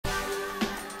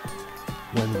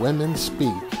When Women Speak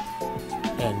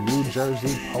and New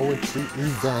Jersey Poetry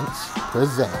Events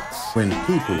presents When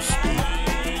People Speak,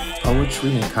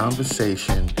 poetry and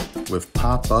conversation with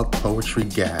pop-up poetry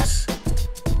guests.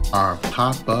 Our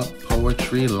pop-up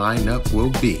poetry lineup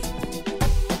will be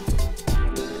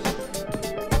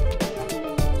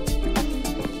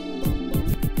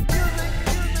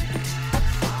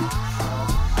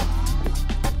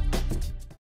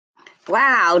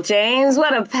Wow, James,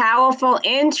 what a powerful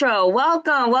intro.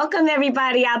 Welcome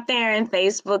everybody out there in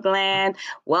Facebook land.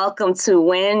 Welcome to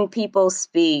When People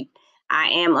Speak. I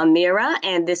am Amira,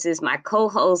 and this is my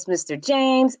co-host, Mr.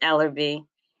 James Ellerby.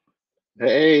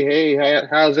 Hey,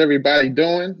 how's everybody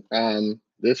doing?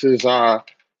 This is our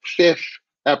 5th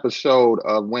episode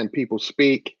of When People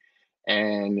Speak,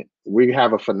 and we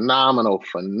have a phenomenal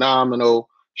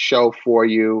show for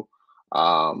you.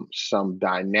 Some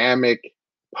dynamic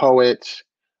poets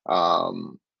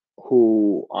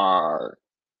who are,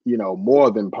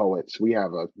 more than poets. We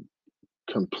have a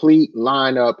complete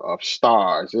lineup of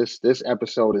stars. This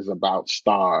episode is about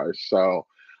stars. So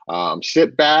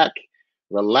sit back,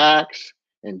 relax,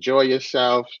 enjoy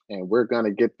yourself, and we're going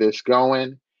to get this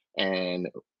going. And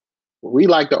we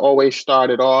like to always start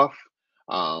it off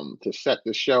to set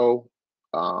the show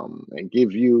and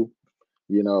give you,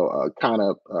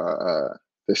 to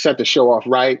set the show off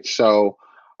right. So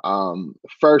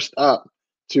first up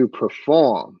to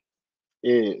perform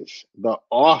is the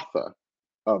author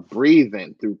of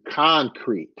Breathing Through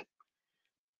Concrete,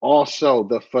 also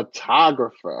the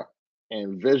photographer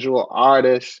and visual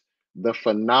artist, the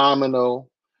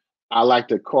phenomenal, I like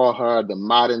to call her the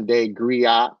modern day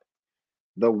griot,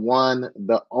 the one,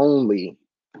 the only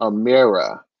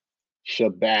Amira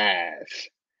Shabazz.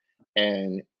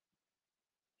 And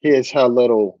here's her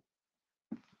little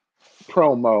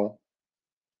promo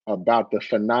about the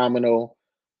phenomenal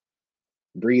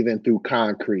Breathing Through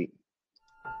Concrete.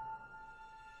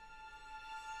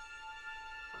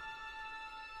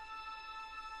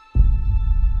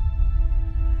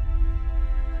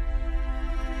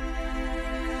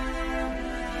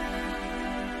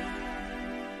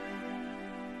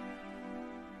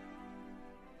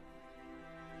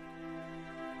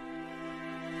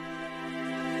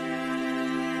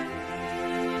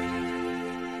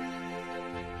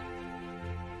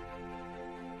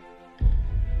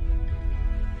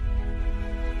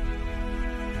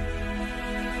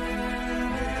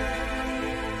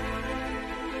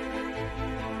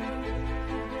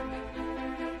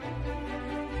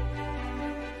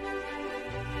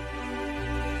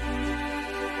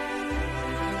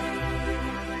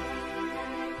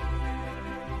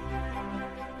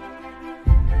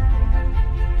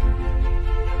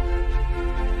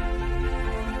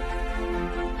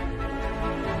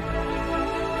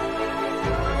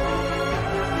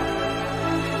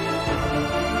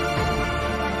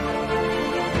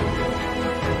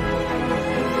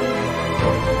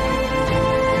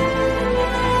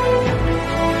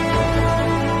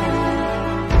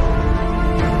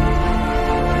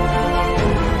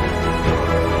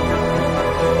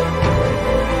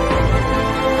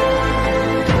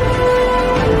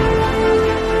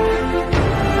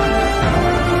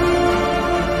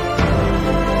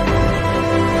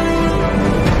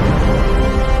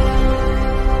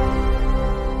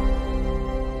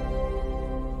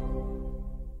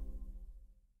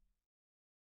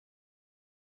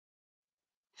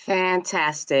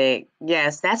 Fantastic.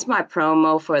 Yes, that's my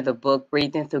promo for the book,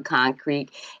 Breathing Through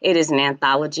Concrete. It is an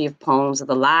anthology of poems of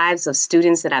the lives of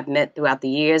students that I've met throughout the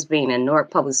years, being a Newark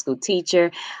public school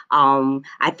teacher.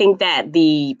 I think that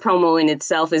the promo in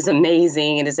itself is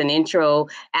amazing. It is an intro,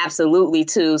 absolutely,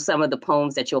 to some of the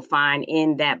poems that you'll find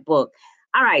in that book.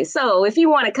 All right, so if you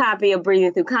want a copy of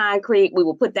Breathing Through Concrete, we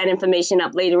will put that information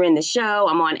up later in the show.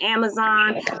 I'm on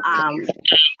Amazon.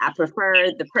 I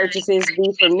prefer the purchases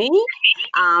be for me.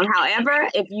 However,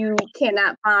 if you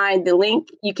cannot find the link,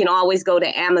 you can always go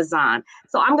to Amazon.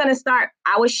 So I'm going to start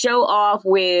our show off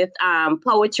with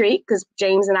poetry, because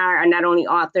James and I are not only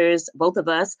authors, both of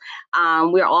us,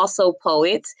 we're also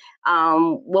poets.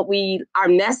 Our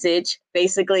message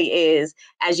basically is,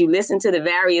 as you listen to the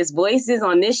various voices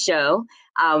on this show,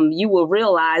 you will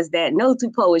realize that no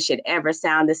two poets should ever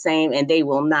sound the same, and they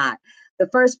will not. The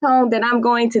first poem that I'm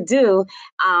going to do,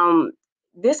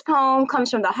 this poem comes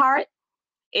from the heart.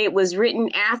 It was written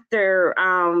after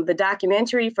the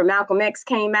documentary for Malcolm X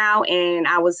came out, and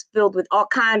I was filled with all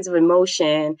kinds of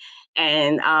emotion,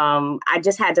 and I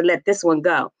just had to let this one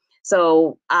go.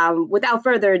 So without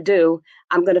further ado,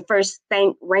 I'm going to first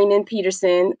thank Raymond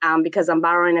Peterson because I'm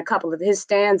borrowing a couple of his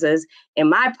stanzas in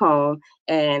my poem,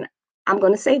 and I'm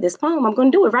going to say this poem. I'm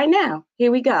going to do it right now.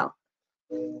 Here we go.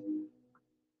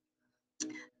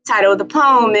 Title of the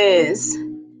poem is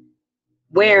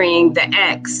Wearing the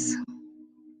X.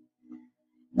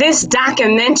 This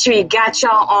documentary got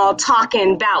y'all all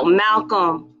talking about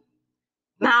Malcolm.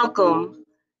 Malcolm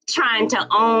trying to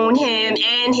own him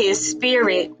and his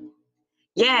spirit.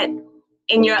 Yet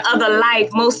in your other life,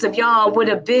 most of y'all would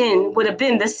have been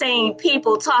the same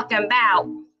people talking about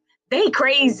they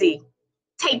crazy.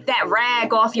 Take that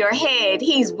rag off your head.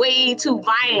 He's way too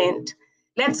violent.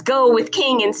 Let's go with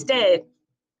King instead.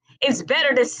 It's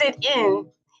better to sit in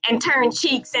and turn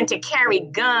cheeks than to carry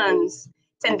guns.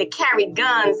 Let's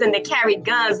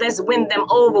win them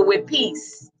over with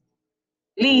peace.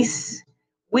 Least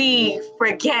we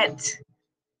forget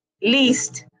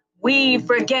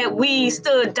we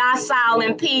stood docile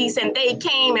in peace, and they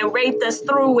came and raped us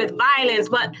through with violence.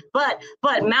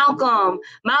 But Malcolm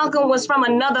was from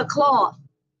another cloth.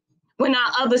 When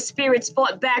our other spirits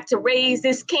fought back to raise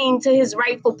this king to his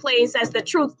rightful place as the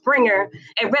truth bringer,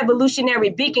 a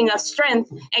revolutionary beacon of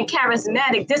strength and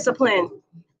charismatic discipline,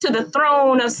 to the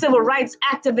throne of civil rights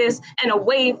activists and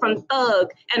away from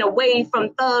thug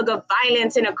of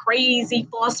violence in a crazy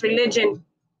false religion,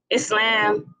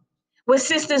 Islam. With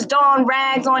sisters don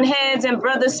rags on heads and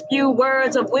brothers spew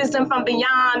words of wisdom from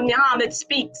beyond, Muhammad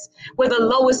speaks where the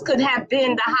lowest could have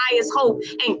been the highest hope,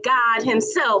 and God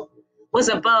himself was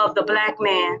above the black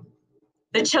man,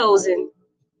 the chosen.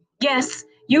 Yes,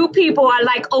 you people are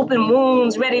like open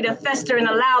wounds ready to fester and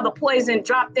allow the poison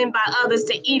dropped in by others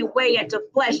to eat away at the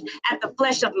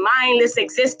flesh of mindless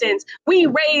existence. We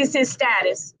raised his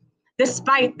status,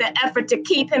 despite the effort to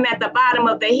keep him at the bottom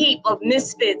of the heap of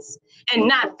misfits and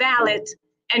not valid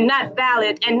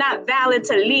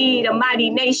to lead a mighty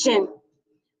nation.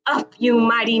 Up, you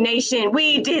mighty nation.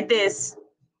 We did this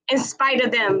in spite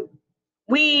of them.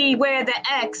 We wear the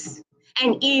X,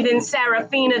 and even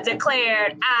Serafina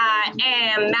declared, I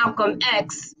am Malcolm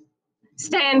X.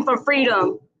 Stand for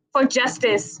freedom, for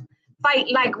justice,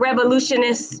 fight like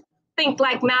revolutionists, think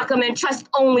like Malcolm, and trust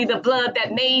only the blood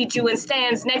that made you and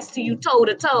stands next to you toe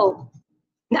to toe.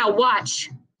 Now watch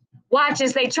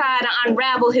as they try to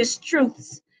unravel his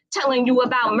truths, telling you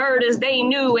about murders they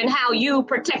knew and how you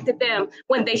protected them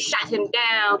when they shot him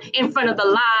down in front of the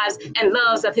lives and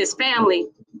loves of his family.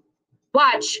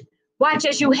 Watch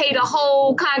as you hate a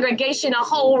whole congregation, a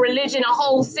whole religion, a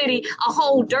whole city, a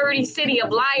whole dirty city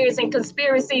of liars and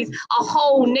conspiracies, a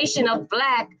whole nation of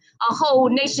black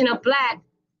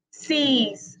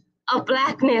seas of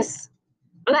blackness,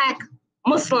 black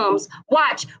Muslims.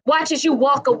 Watch as you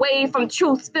walk away from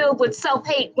truths filled with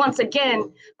self-hate once again,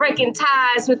 breaking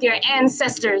ties with your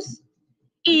ancestors.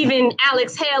 Even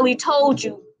Alex Haley told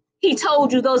you,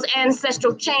 those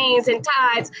ancestral chains and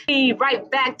ties lead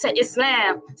right back to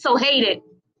Islam. So hate it.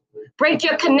 Break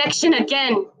your connection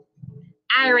again.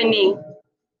 Irony.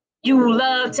 You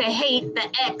love to hate the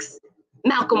X.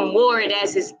 Malcolm wore it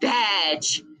as his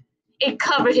badge. It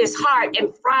covered his heart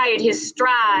and fired his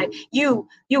stride. You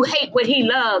hate what he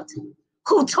loved.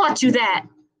 Who taught you that?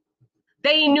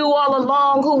 They knew all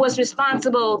along who was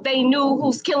responsible. They knew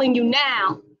who's killing you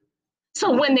now.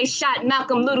 So when they shot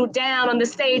Malcolm Little down on the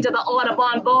stage of the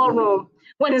Audubon Ballroom,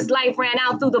 when his life ran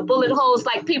out through the bullet holes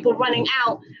like people running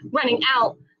out,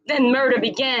 then murder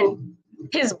began.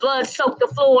 His blood soaked the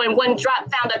floor, and one drop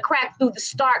found a crack through the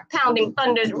stark pounding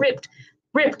thunders, ripped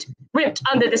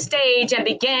under the stage and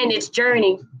began its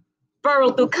journey.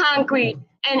 Burrowed through concrete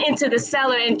and into the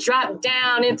cellar and dropped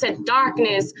down into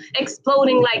darkness,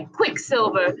 exploding like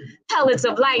quicksilver. Pellets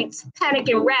of lights,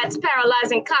 panicking rats,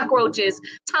 paralyzing cockroaches,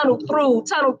 tunneled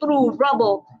through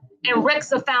rubble and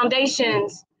wrecks of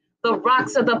foundations. The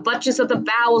rocks of the buttress of the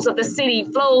bowels of the city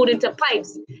flowed into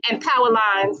pipes and power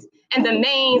lines and the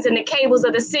mains and the cables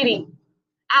of the city.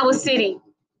 Our city,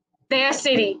 their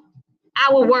city,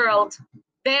 our world,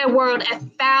 their world,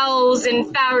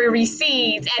 1,000 fiery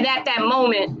seeds. And at that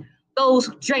moment, those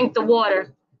who drank the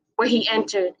water where he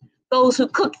entered, those who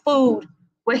cooked food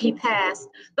where he passed,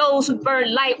 those who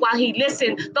burned light while he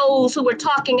listened, those who were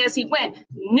talking as he went,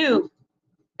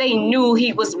 they knew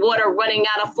he was water running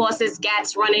out of faucets,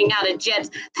 gas running out of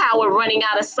jets, power running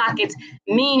out of sockets,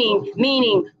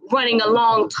 meaning running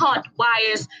along taut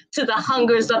wires to the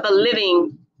hungers of the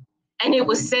living. And it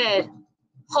was said,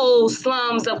 whole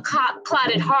slums of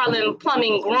clotted Harlem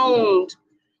plumbing groaned,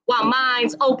 while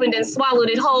minds opened and swallowed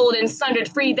it whole and sundered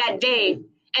free that day,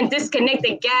 and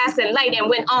disconnected gas and light and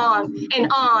went on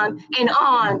and on and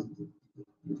on.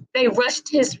 They rushed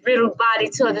his riddled body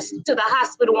to the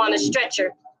hospital on a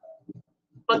stretcher,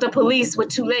 but the police were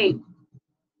too late.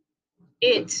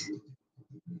 It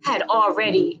had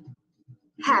already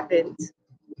happened.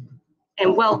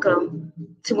 And welcome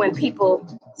to When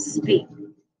People Speak.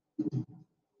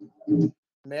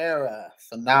 Mayor, a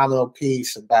phenomenal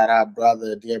piece about our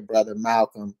brother, dear brother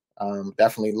Malcolm.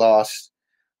 Definitely lost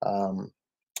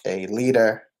a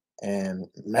leader, and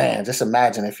man, just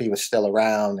imagine if he was still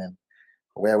around and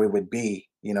where we would be,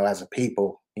 as a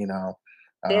people,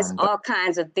 There's But all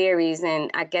kinds of theories,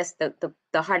 and I guess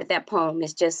the heart of that poem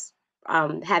is just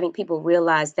having people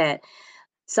realize that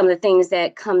some of the things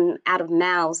that come out of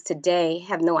mouths today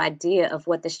have no idea of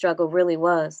what the struggle really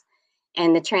was,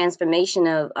 and the transformation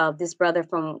of this brother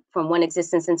from one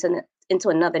existence into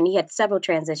another. And he had several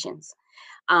transitions.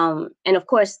 And of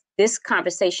course, this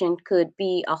conversation could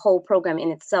be a whole program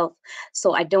in itself.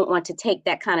 So I don't want to take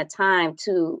that kind of time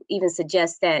to even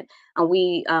suggest that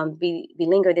we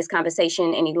belinger this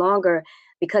conversation any longer,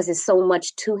 because there's so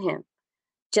much to him.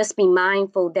 Just be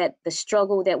mindful that the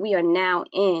struggle that we are now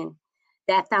in,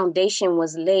 that foundation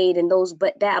was laid and those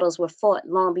battles were fought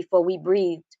long before we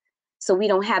breathed. So we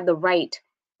don't have the right.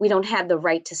 We don't have the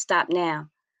right to stop now.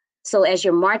 So as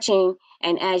you're marching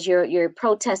and as you're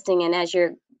protesting and as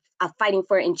you're fighting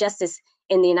for injustice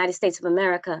in the United States of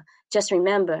America, just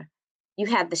remember, you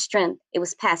have the strength. It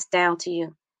was passed down to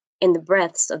you in the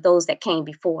breaths of those that came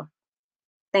before.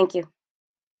 Thank you.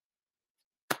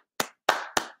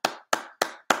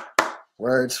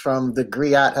 Words from the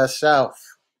griot herself.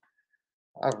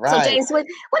 All right. So James, what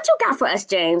you got for us,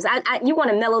 James? You want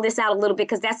to mellow this out a little bit,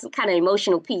 because that's kind of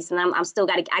emotional piece, and I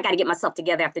got to get myself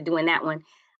together after doing that one.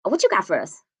 What you got for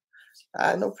us?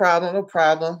 No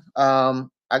problem.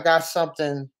 I got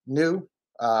something new,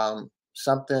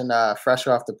 something fresh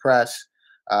off the press.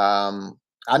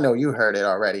 I know you heard it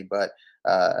already, but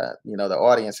the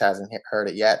audience hasn't heard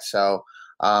it yet. So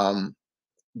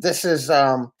this is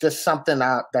just something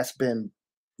that's been,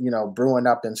 brewing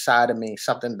up inside of me,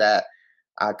 something that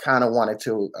I kind of wanted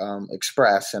to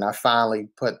express, and I finally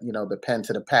put, the pen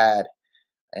to the pad,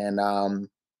 and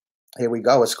here we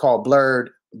go. It's called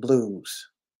Blurred Blues.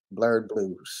 Blurred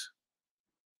Blues.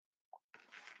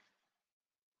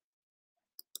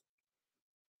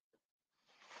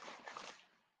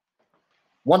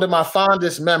 One of my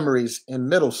fondest memories in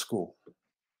middle school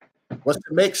was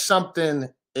to make something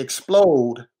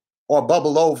explode or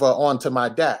bubble over onto my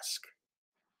desk.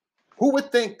 Who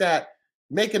would think that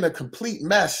making a complete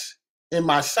mess in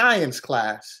my science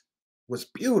class was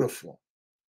beautiful?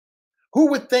 Who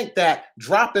would think that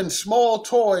dropping small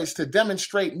toys to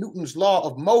demonstrate Newton's law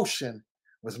of motion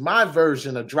was my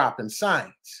version of dropping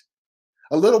science?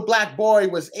 A little Black boy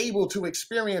was able to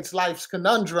experience life's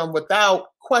conundrum without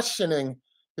questioning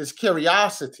his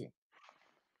curiosity.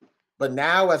 But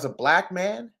now, as a Black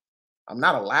man, I'm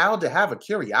not allowed to have a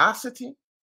curiosity?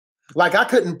 Like I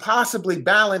couldn't possibly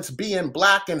balance being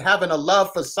Black and having a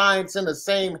love for science in the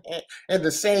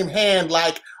same hand,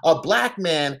 like a Black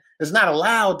man is not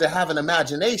allowed to have an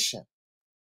imagination.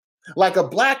 Like a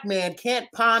Black man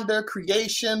can't ponder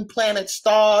creation, planets,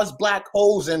 stars, black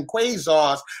holes, and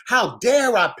quasars. How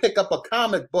dare I pick up a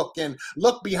comic book and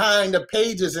look behind the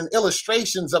pages and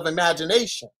illustrations of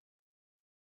imagination?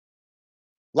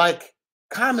 Like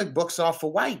comic books are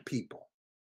for white people.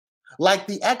 Like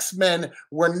the X-Men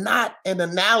were not an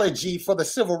analogy for the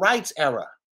civil rights era.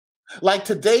 Like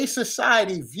today's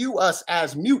society view us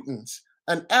as mutants,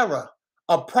 an error,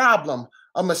 a problem,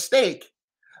 a mistake.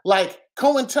 Like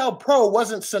COINTELPRO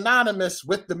wasn't synonymous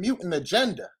with the mutant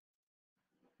agenda.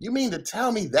 You mean to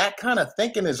tell me that kind of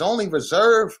thinking is only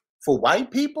reserved for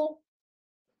white people?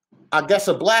 I guess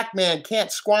a Black man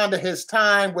can't squander his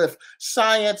time with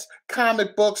science,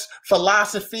 comic books,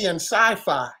 philosophy, and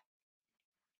sci-fi.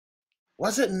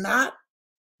 Was it not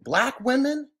Black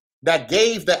women that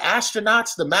gave the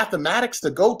astronauts the mathematics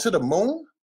to go to the moon?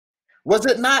 Was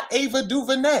it not Ava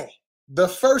DuVernay, the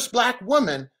first Black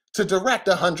woman to direct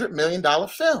a $100 million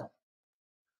film?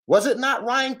 Was it not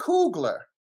Ryan Coogler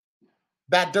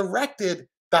that directed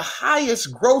the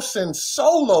highest grossing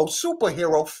solo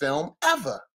superhero film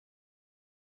ever?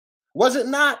 Was it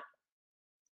not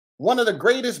one of the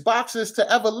greatest boxers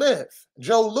to ever live,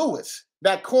 Joe Louis,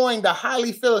 that coined the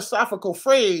highly philosophical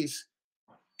phrase,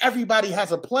 everybody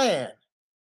has a plan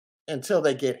until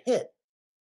they get hit?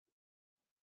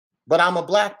 But I'm a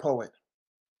Black poet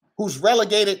who's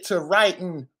relegated to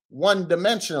writing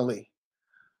one-dimensionally,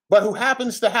 but who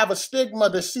happens to have a stigma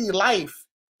to see life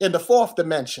in the fourth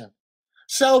dimension,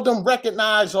 seldom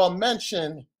recognized or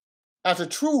mentioned as a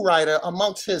true writer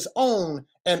amongst his own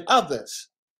and others.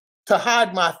 To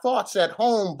hide my thoughts at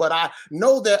home, but I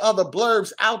know there are other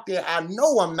blurbs out there. I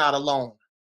know I'm not alone.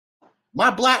 My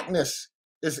Blackness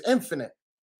is infinite.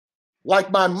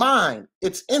 Like my mind,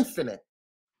 it's infinite.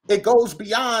 It goes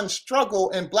beyond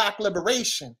struggle and Black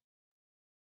liberation.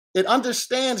 It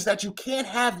understands that you can't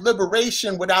have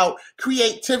liberation without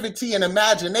creativity and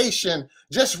imagination.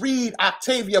 Just read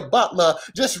Octavia Butler.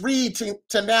 Just read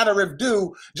Tanana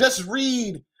Revdu. Just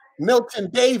read Milton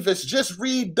Davis. Just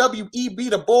read W.E.B.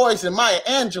 Du Bois and Maya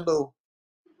Angelou.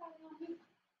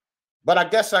 But I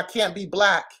guess I can't be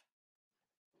Black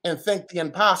and think the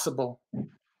impossible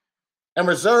and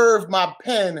reserve my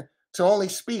pen to only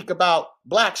speak about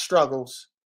Black struggles,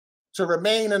 to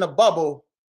remain in a bubble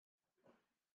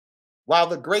while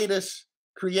the greatest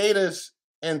creators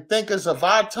and thinkers of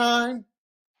our time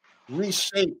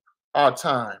reshape our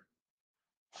time,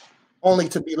 only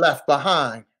to be left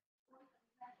behind.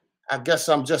 I guess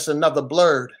I'm just another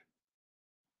blurred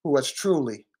who has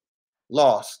truly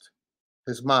lost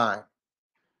his mind.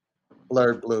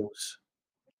 Blurred Blues.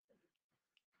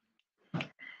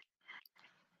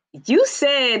 You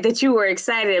said that you were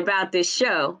excited about this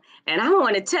show, and I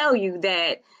want to tell you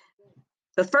that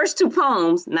the first two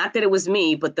poems, not that it was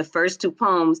me, but the first two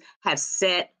poems have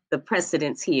set the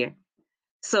precedence here.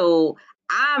 So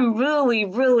I'm really,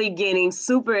 really getting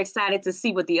super excited to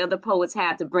see what the other poets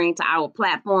have to bring to our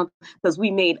platform, because we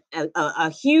made a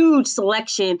huge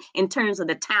selection in terms of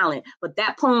the talent. But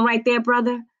that poem right there,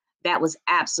 brother, that was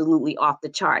absolutely off the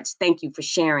charts. Thank you for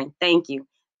sharing. Thank you.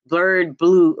 Blurred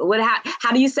Blue.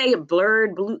 How do you say it?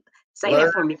 Blurred Blue. Say Blurred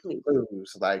that for me, please.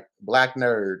 Blues, like Black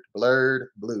nerd. Blurred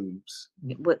Blues.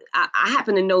 But I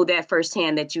happen to know that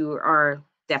firsthand, that you are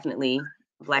definitely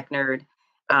a Black nerd.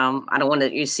 I don't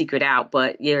want your secret out,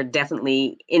 but you're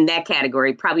definitely in that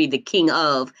category, probably the king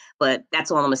of, but that's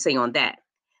all I'm gonna say on that.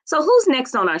 So who's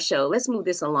next on our show? Let's move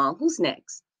this along. Who's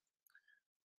next?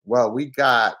 Well, we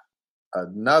got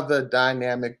another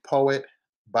dynamic poet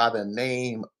by the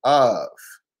name of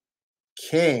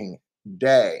King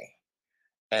Day.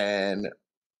 And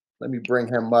let me bring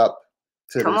him up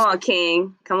to Come on,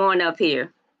 King. Come on up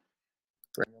here.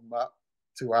 Bring him up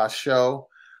to our show.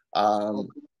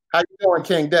 How you doing,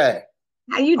 King Day?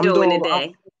 How you doing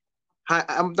today?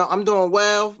 I'm doing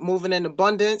well, moving in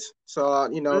abundance. So,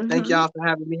 thank y'all for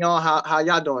having me on. How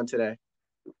y'all doing today?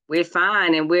 We're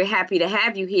fine, and we're happy to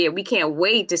have you here. We can't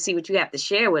wait to see what you have to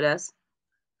share with us.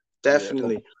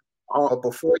 Definitely. Yeah, but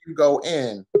before you go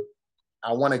in,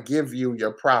 I want to give you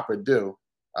your proper due,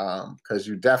 because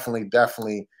you definitely,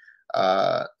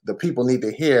 the people need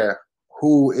to hear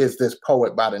who is this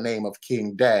poet by the name of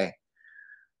King Day.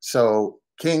 So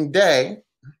King Day,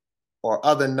 or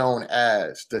other known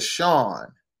as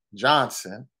Deshaun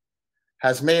Johnson,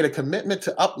 has made a commitment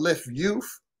to uplift youth,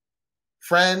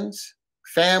 friends,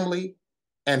 family,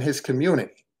 and his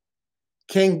community.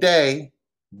 King Day,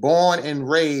 born and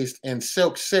raised in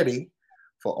Silk City,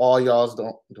 for all of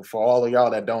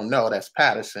y'all that don't know, that's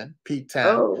Patterson,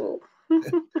 P-Town. Oh.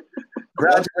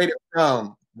 Graduated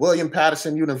from William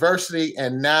Patterson University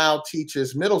and now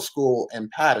teaches middle school in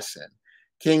Patterson.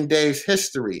 King Day's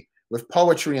history with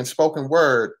poetry and spoken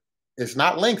word is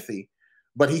not lengthy,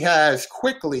 but he has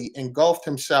quickly engulfed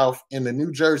himself in the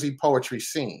New Jersey poetry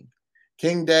scene.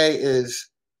 King Day is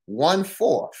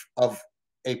 1/4 of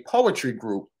a poetry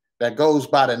group that goes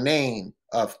by the name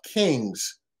of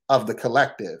Kings of the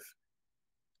Collective.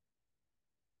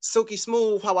 Silky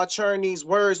smooth how I churn these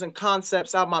words and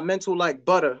concepts out my mental like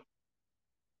butter.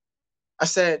 I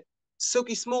said,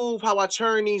 silky smooth how I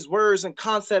churn these words and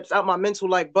concepts out my mental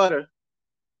like butter.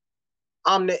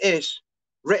 I'm the ish,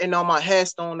 written on my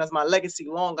headstone as my legacy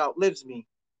long outlives me.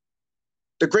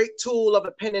 The great tool of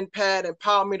a pen and pad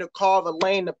empowered me to carve a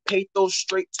lane of pathos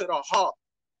straight to the heart.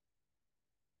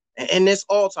 And in this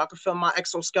altar, I could feel my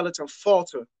exoskeleton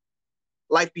falter.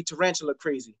 Life be tarantula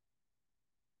crazy.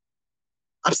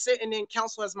 I'm sitting in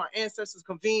council as my ancestors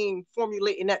convene,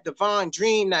 formulating that divine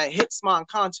dream that hits my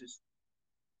unconscious.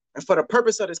 And for the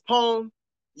purpose of this poem,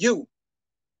 you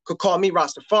could call me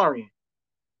Rastafarian.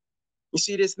 You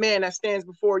see, this man that stands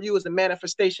before you is a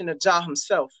manifestation of Jah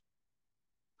himself.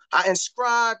 I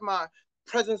inscribe my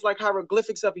presence like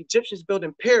hieroglyphics of Egyptians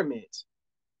building pyramids.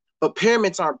 But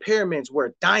pyramids aren't pyramids, we're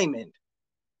a diamond.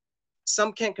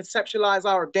 Some can't conceptualize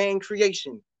our ordained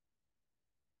creation,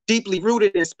 deeply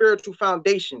rooted in spiritual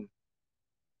foundation,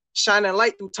 shining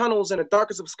light through tunnels in the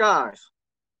darkest of skies,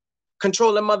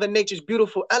 controlling Mother Nature's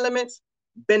beautiful elements,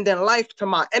 bending life to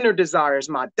my inner desires,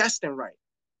 my destined right.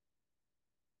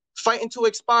 Fighting to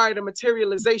expire the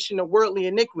materialization of worldly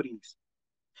iniquities.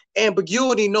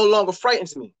 Ambiguity no longer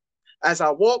frightens me. As I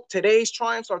walk, today's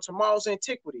triumphs are tomorrow's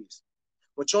antiquities,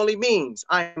 which only means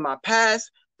I am my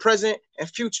past, present, and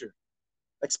future,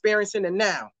 experiencing the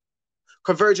now.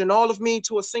 Converging all of me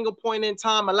to a single point in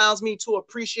time allows me to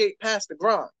appreciate past the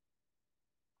grind.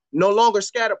 No longer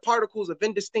scattered particles of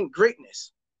indistinct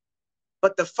greatness.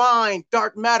 but define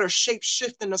dark matter shape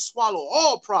shifting to swallow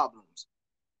all problems.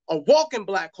 A walking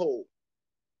black hole.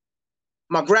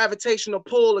 My gravitational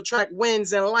pull attract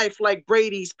winds in life like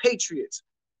Brady's Patriots.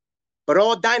 But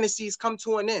all dynasties come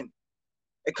to an end.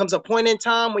 It comes a point in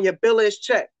time when your bill is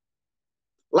checked.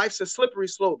 Life's a slippery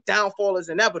slope. Downfall is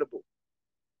inevitable.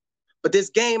 But this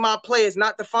game I play is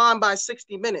not defined by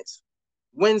 60 minutes,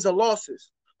 wins or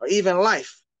losses, or even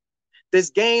life. This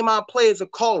game I play is a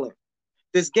calling.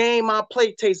 This game I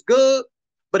play tastes good,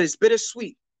 but it's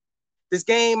bittersweet. This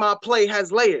game I play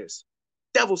has layers.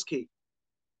 Devil's key.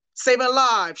 Saving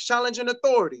lives, challenging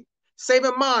authority.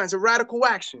 Saving minds with radical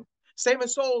action. Saving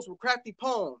souls with crafty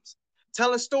poems.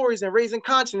 Telling stories and raising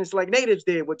consciousness like natives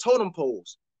did with totem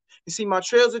poles. You see, my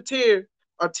trails of tears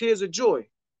are tears of joy.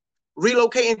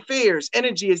 Relocating fears,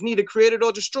 energy is neither created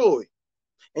or destroyed.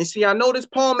 And see, I know this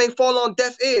poem may fall on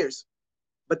deaf ears,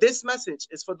 but this message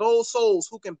is for those souls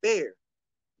who can bear.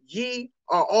 Ye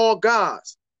are all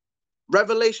gods.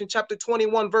 Revelation chapter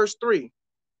 21, verse 3.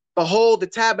 Behold, the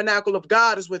tabernacle of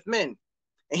God is with men,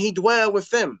 and he dwell with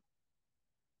them.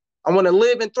 I want to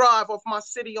live and thrive off my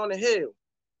city on the hill.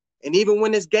 And even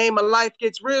when this game of life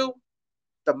gets real,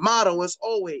 the motto is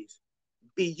always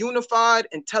be unified,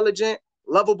 intelligent,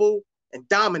 lovable, and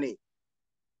dominate.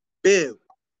 Build.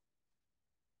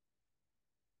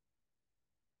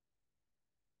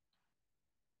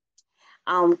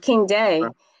 King Day,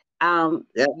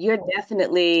 you're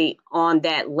definitely on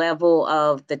that level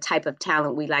of the type of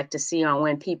talent we like to see on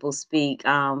When People Speak.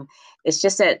 It's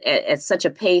just at such a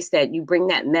pace that you bring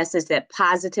that message, that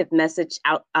positive message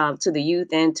out to the youth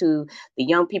and to the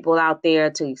young people out there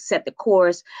to set the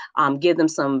course, give them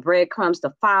some breadcrumbs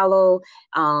to follow.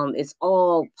 It's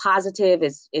all positive.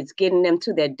 It's getting them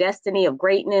to their destiny of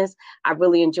greatness. I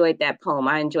really enjoyed that poem.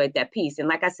 I enjoyed that piece. And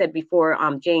like I said before,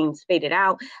 James faded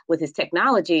out with his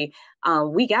technology.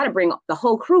 We got to bring the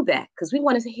whole crew back because we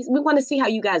want to see how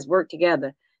you guys work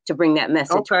together to bring that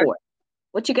message forth.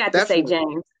 What you got to say,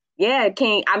 James? Yeah,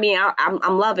 King. I mean,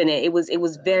 I'm loving it. It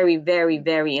was very, very,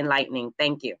 very enlightening.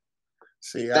 Thank you.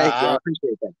 See, Thank you. I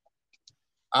appreciate that.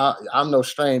 I'm no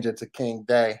stranger to King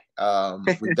Day.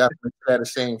 We definitely had the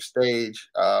same stage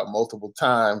multiple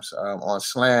times on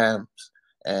slams,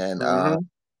 and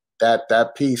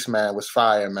that piece, man, was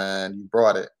fire, man. You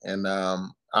brought it, and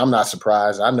I'm not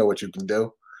surprised. I know what you can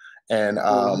do, and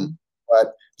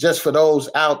but just for those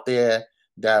out there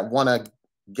that want to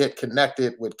get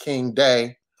connected with King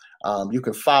Day, you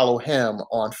can follow him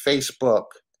on Facebook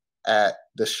at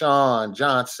Deshaun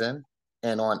Johnson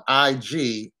and on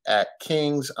IG at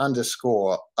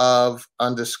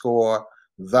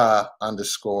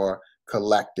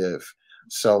Kings_of_the_collective.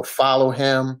 So follow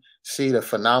him, see the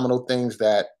phenomenal things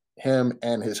that him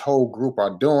and his whole group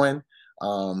are doing.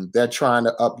 They're trying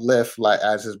to uplift, like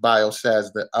as his bio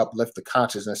says, uplift the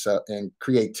consciousness and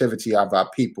creativity of our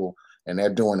people, and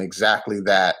they're doing exactly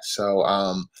that. So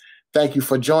thank you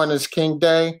for joining us, King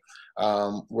Day.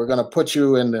 We're gonna put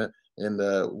you in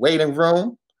the waiting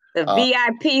room. The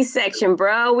VIP section,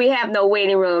 bro. We have no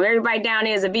waiting room. Everybody down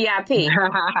there is a VIP.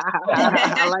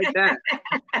 I like that.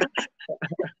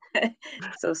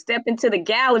 So step into the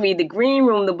gallery, the green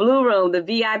room, the blue room, the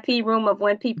VIP room of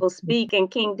When People Speak.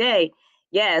 And King Day,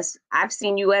 yes, I've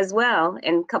seen you as well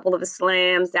in a couple of the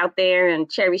slams out there in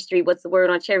Cherry Street. What's the word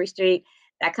on Cherry Street?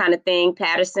 That kind of thing,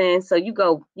 Patterson. So you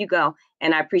go,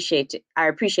 and I appreciate it. I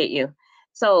appreciate you.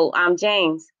 So,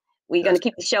 James, we're gonna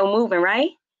keep the show moving,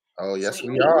 right? Oh yes,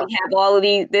 we are. We have all of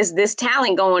this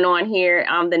talent going on here.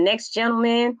 The next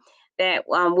gentleman that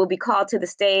will be called to the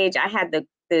stage. I had the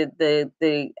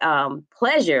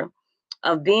pleasure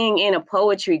of being in a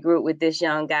poetry group with this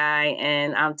young guy,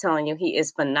 and I'm telling you, he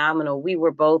is phenomenal. We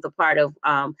were both a part of.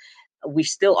 We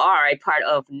still are a part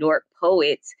of Newark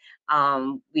Poets.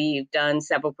 We've done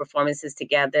several performances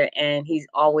together, and he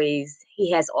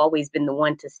has always been the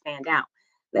one to stand out.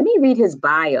 Let me read his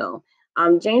bio.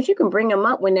 James, you can bring him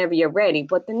up whenever you're ready.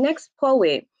 But the next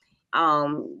poet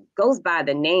goes by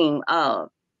the name of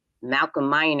Malcolm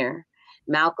Minor.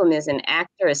 Malcolm is an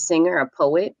actor, a singer, a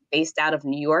poet based out of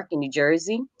New York and New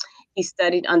Jersey. He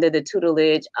studied under the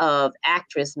tutelage of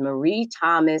actress Marie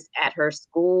Thomas at her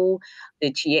school,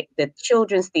 the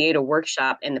Children's Theater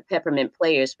Workshop, and the Peppermint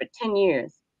Players for 10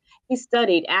 years. He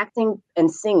studied acting and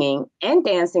singing and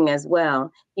dancing as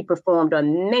well. He performed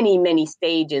on many, many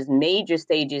stages, major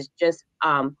stages, just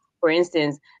for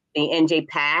instance, the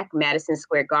NJPAC, Madison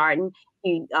Square Garden.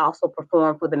 He also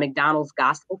performed for the McDonald's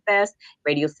Gospel Fest,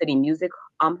 Radio City Music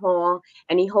Hall,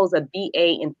 and he holds a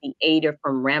BA in theater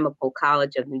from Ramapo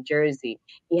College of New Jersey.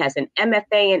 He has an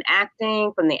MFA in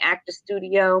acting from the Actor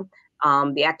Studio,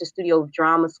 the Actor Studio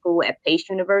Drama School at Pace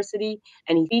University,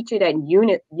 and he featured at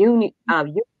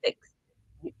Unfix.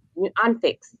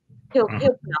 He'll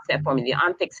pronounce that for me. The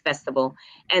Unfix Festival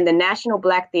and the National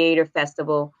Black Theater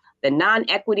Festival, the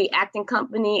Non-Equity Acting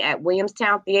Company at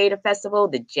Williamstown Theater Festival,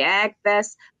 the JAG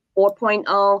Fest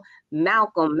 4.0.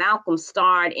 Malcolm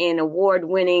starred in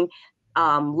award-winning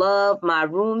Love My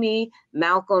Roomie.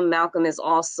 Malcolm is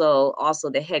also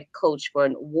the head coach for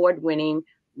an award-winning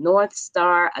North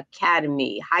Star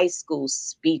Academy high school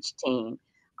speech team.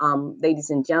 Ladies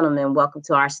and gentlemen, welcome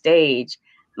to our stage,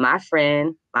 my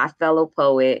friend, my fellow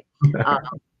poet,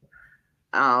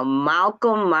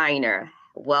 Malcolm Minor.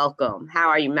 Welcome. How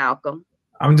are you, Malcolm?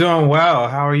 I'm doing well.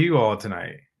 How are you all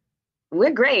tonight?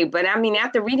 We're great, but I mean,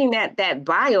 after reading that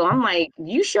bio, I'm like,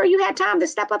 you sure you had time to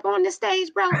step up on the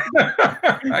stage, bro?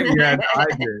 Yeah,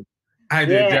 I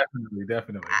did.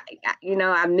 Definitely.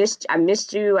 I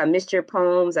missed you. I missed your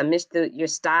poems. I missed your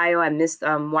style. I missed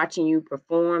watching you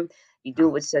perform. You do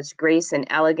it with such grace and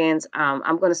elegance.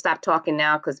 I'm going to stop talking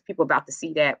now because people are about to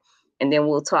see that, and then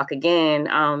we'll talk again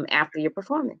after your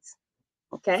performance.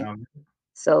 Okay?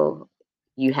 So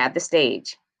you have the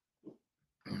stage.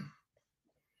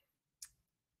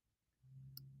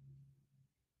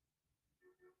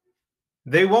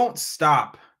 They won't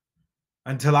stop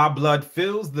until our blood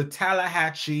fills the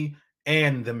Tallahatchie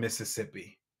and the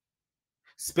Mississippi,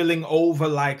 spilling over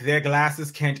like their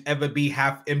glasses can't ever be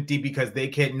half empty because they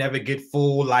can't never get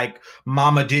full, like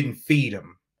mama didn't feed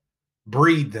them,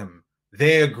 breed them,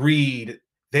 their greed,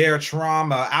 their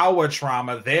trauma, our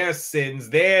trauma, their sins,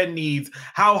 their needs.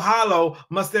 How hollow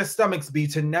must their stomachs be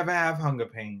to never have hunger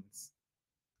pains?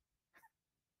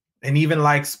 And even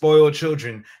like spoiled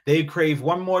children, they crave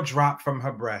one more drop from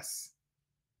her breast.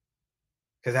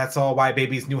 Because that's all white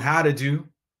babies knew how to do.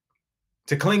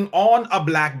 To cling on a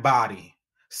black body,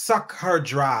 suck her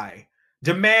dry,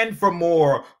 demand for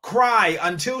more, cry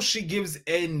until she gives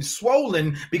in,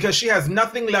 swollen because she has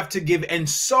nothing left to give, and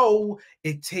so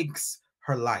it takes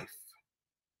her life.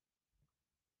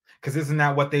 Because isn't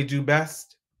that what they do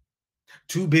best?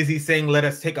 Too busy saying, let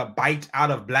us take a bite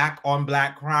out of black on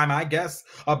black crime. I guess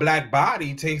a black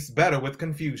body tastes better with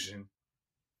confusion,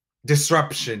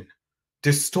 disruption,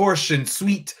 distortion,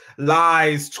 sweet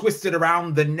lies twisted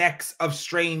around the necks of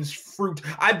strange fruit.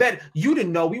 I bet you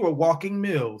didn't know we were walking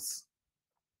mills,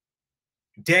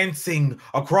 dancing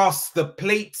across the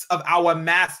plates of our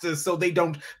masters so they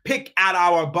don't pick at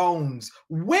our bones.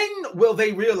 When will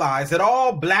they realize that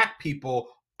all black people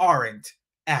aren't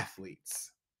athletes?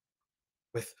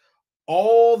 With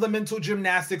all the mental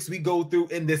gymnastics we go through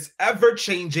in this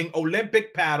ever-changing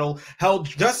Olympic paddle held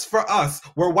just for us,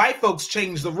 where white folks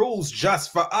change the rules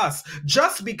just for us,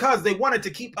 just because they wanted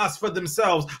to keep us for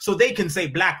themselves so they can say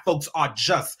black folks are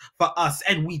just for us.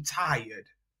 And we tired,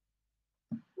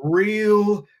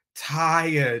 real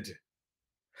tired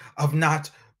of not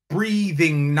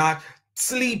breathing, not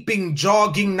sleeping,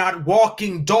 jogging, not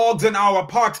walking, dogs in our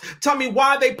parks. Tell me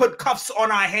why they put cuffs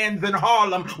on our hands in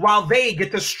Harlem while they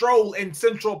get to stroll in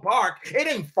Central Park. It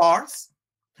ain't farce.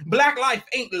 Black life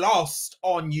ain't lost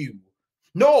on you,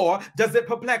 nor does it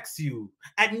perplex you.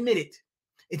 Admit it.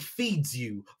 It feeds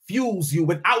you, fuels you.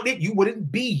 Without it, you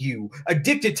wouldn't be you.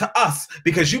 Addicted to us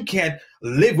because you can't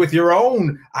live with your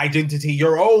own identity,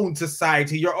 your own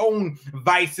society, your own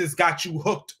vices got you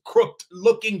hooked, crooked,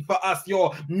 looking for us,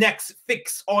 your next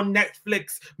fix on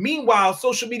Netflix. Meanwhile,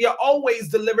 social media always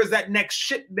delivers that next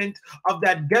shipment of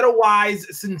that ghettoized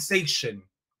sensation.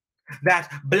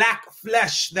 That black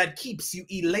flesh that keeps you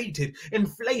elated,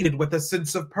 inflated with a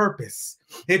sense of purpose.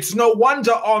 It's no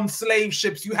wonder on slave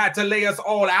ships you had to lay us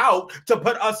all out to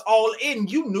put us all in.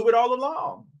 You knew it all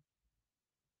along.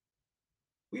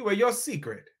 We were your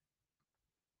secret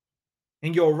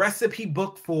and your recipe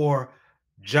book for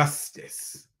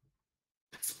justice.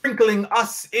 Sprinkling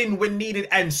us in when needed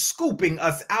and scooping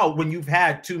us out when you've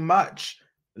had too much.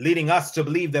 Leading us to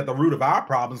believe that the root of our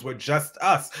problems were just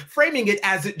us, framing it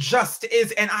as it just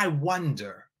is. And I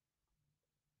wonder,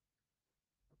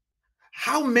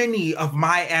 how many of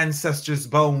my ancestors'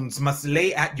 bones must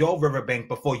lay at your riverbank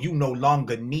before you no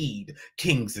longer need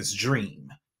King's dream?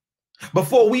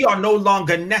 Before we are no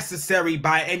longer necessary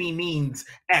by any means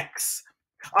X?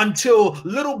 Until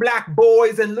little black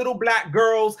boys and little black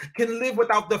girls can live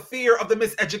without the fear of the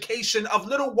miseducation of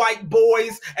little white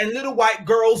boys and little white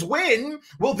girls. When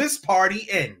will this party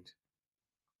end?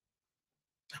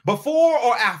 Before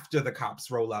or after the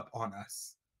cops roll up on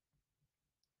us?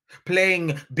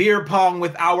 playing beer pong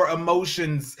with our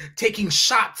emotions, taking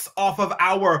shots off of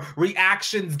our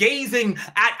reactions, gazing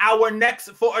at our necks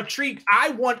for a treat. I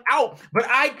want out, but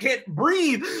I can't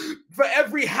breathe. For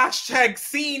every hashtag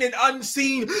seen and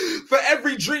unseen, for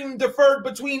every dream deferred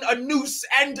between a noose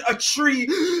and a tree,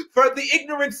 for the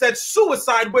ignorance that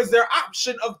suicide was their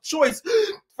option of choice,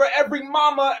 for every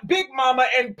mama, big mama,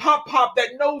 and pop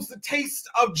that knows the taste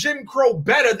of Jim Crow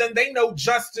better than they know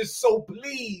justice. So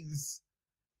please,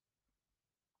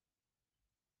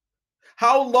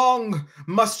 how long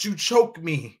must you choke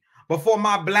me before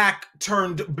my black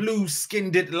turned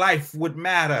blue-skinned life would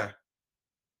matter?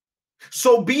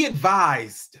 So be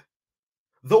advised,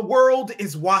 the world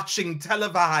is watching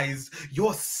televised.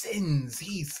 Your sins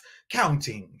he's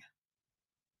counting.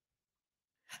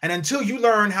 And until you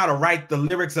learn how to write the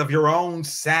lyrics of your own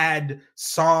sad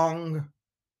song,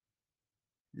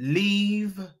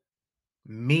 leave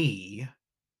me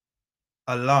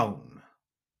alone.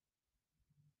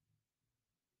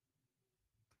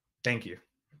 Thank you.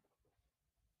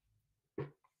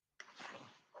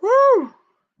 Woo!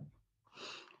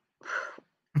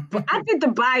 But I did the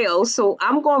bio, so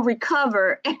I'm going to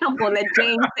recover and I'm going to let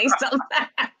James say something.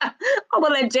 I'm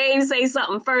going to let James say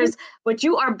something first. But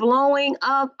you are blowing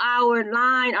up our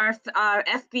line, our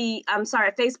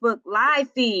Facebook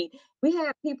live feed. We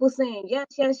have people saying yes,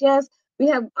 yes, yes. We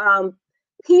have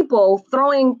people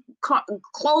throwing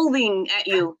clothing at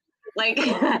you, like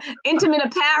intimate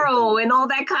apparel and all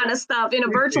that kind of stuff in a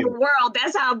virtual world.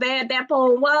 That's how bad that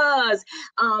poem was.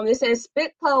 It says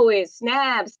spit poet,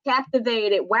 snaps,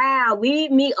 captivated. Wow,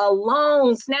 leave me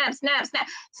alone. Snap, snap, snap.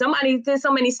 Somebody did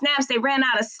so many snaps, they ran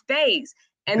out of space.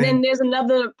 And then there's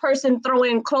another person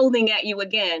throwing clothing at you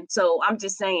again. So I'm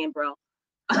just saying, bro.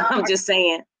 I'm just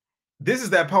saying. This is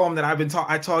that poem that I've been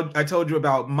I told you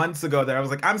about months ago that I was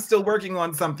like, I'm still working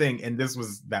on something. And this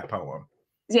was that poem.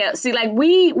 Yeah, see, like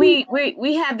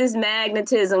we have this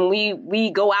magnetism.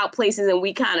 We go out places and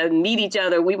we kind of meet each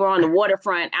other. We were on the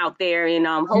waterfront out there in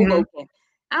Hoboken. Mm-hmm.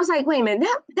 I was like, wait a minute,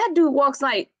 that dude walks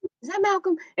like, is that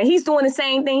Malcolm? And he's doing the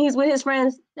same thing. He's with his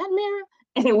friends. That Mira?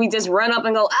 And we just run up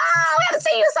and go, oh, we haven't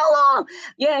seen you so long.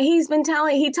 Yeah,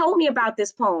 he told me about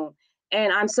this poem.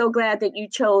 And I'm so glad that you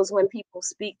chose When People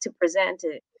Speak to present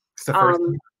it. It's the first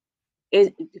time.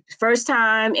 First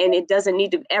time, and it doesn't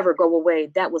need to ever go away.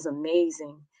 That was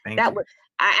amazing.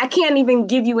 I can't even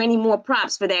give you any more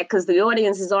props for that because the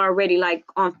audience is already like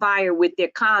on fire with their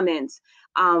comments.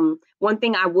 One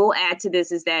thing I will add to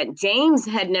this is that James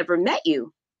had never met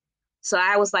you. So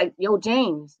I was like, yo,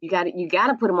 James, you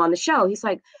gotta put him on the show. He's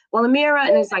like, well, Amira,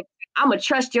 and it's like, I'm gonna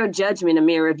trust your judgment,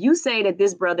 Amira. If you say that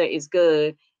this brother is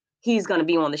good, he's gonna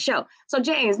be on the show. So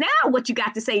James, now what you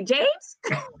got to say, James?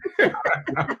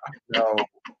 No,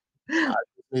 I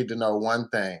just need to know one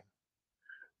thing.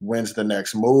 When's the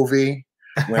next movie?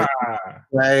 When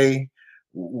play?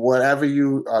 Whatever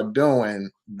you are doing,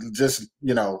 just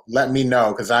let me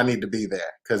know because I need to be there.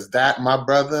 Because my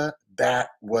brother, that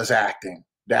was acting.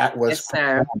 That was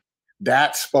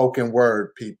that spoken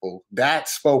word, people. That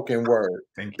spoken word.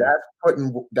 Thank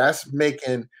you. That's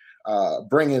making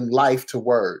bringing life to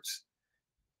words.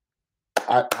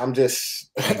 I'm just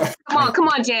come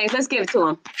on, James. Let's give it to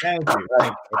him. Thank you.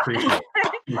 I appreciate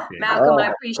it. Malcolm,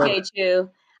 I appreciate you.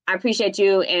 I appreciate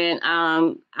you,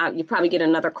 and you probably get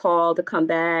another call to come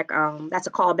back. That's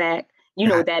a call back. You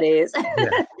know what that is.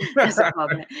 That's a call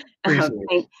back.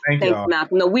 Thank you,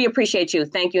 Malcolm. No, we appreciate you.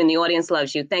 Thank you, and the audience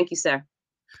loves you. Thank you, sir.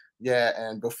 Yeah,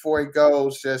 and before he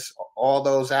goes, just all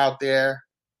those out there,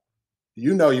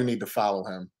 you need to follow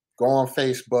him. Go on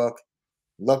Facebook,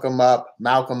 look him up,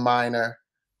 Malcolm Minor,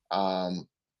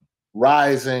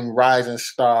 rising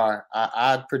star.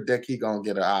 I predict he's gonna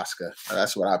get an Oscar.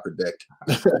 That's what I predict.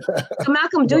 So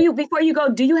Malcolm, before you go,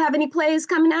 do you have any plays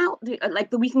coming out? Like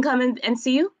that we can come in and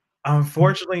see you?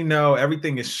 Unfortunately, no.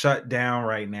 Everything is shut down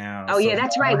right now. Oh, yeah,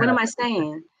 that's right. What am I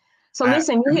saying? So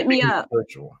listen, you hit me up.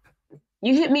 Virtual.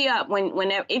 You hit me up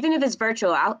whenever, even if it's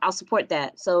virtual, I'll support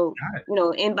that. So,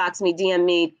 inbox me, DM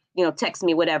me, text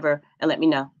me, whatever, and let me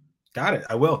know. Got it.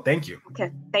 I will. Thank you.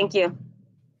 Okay. Thank you.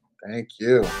 Thank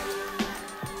you.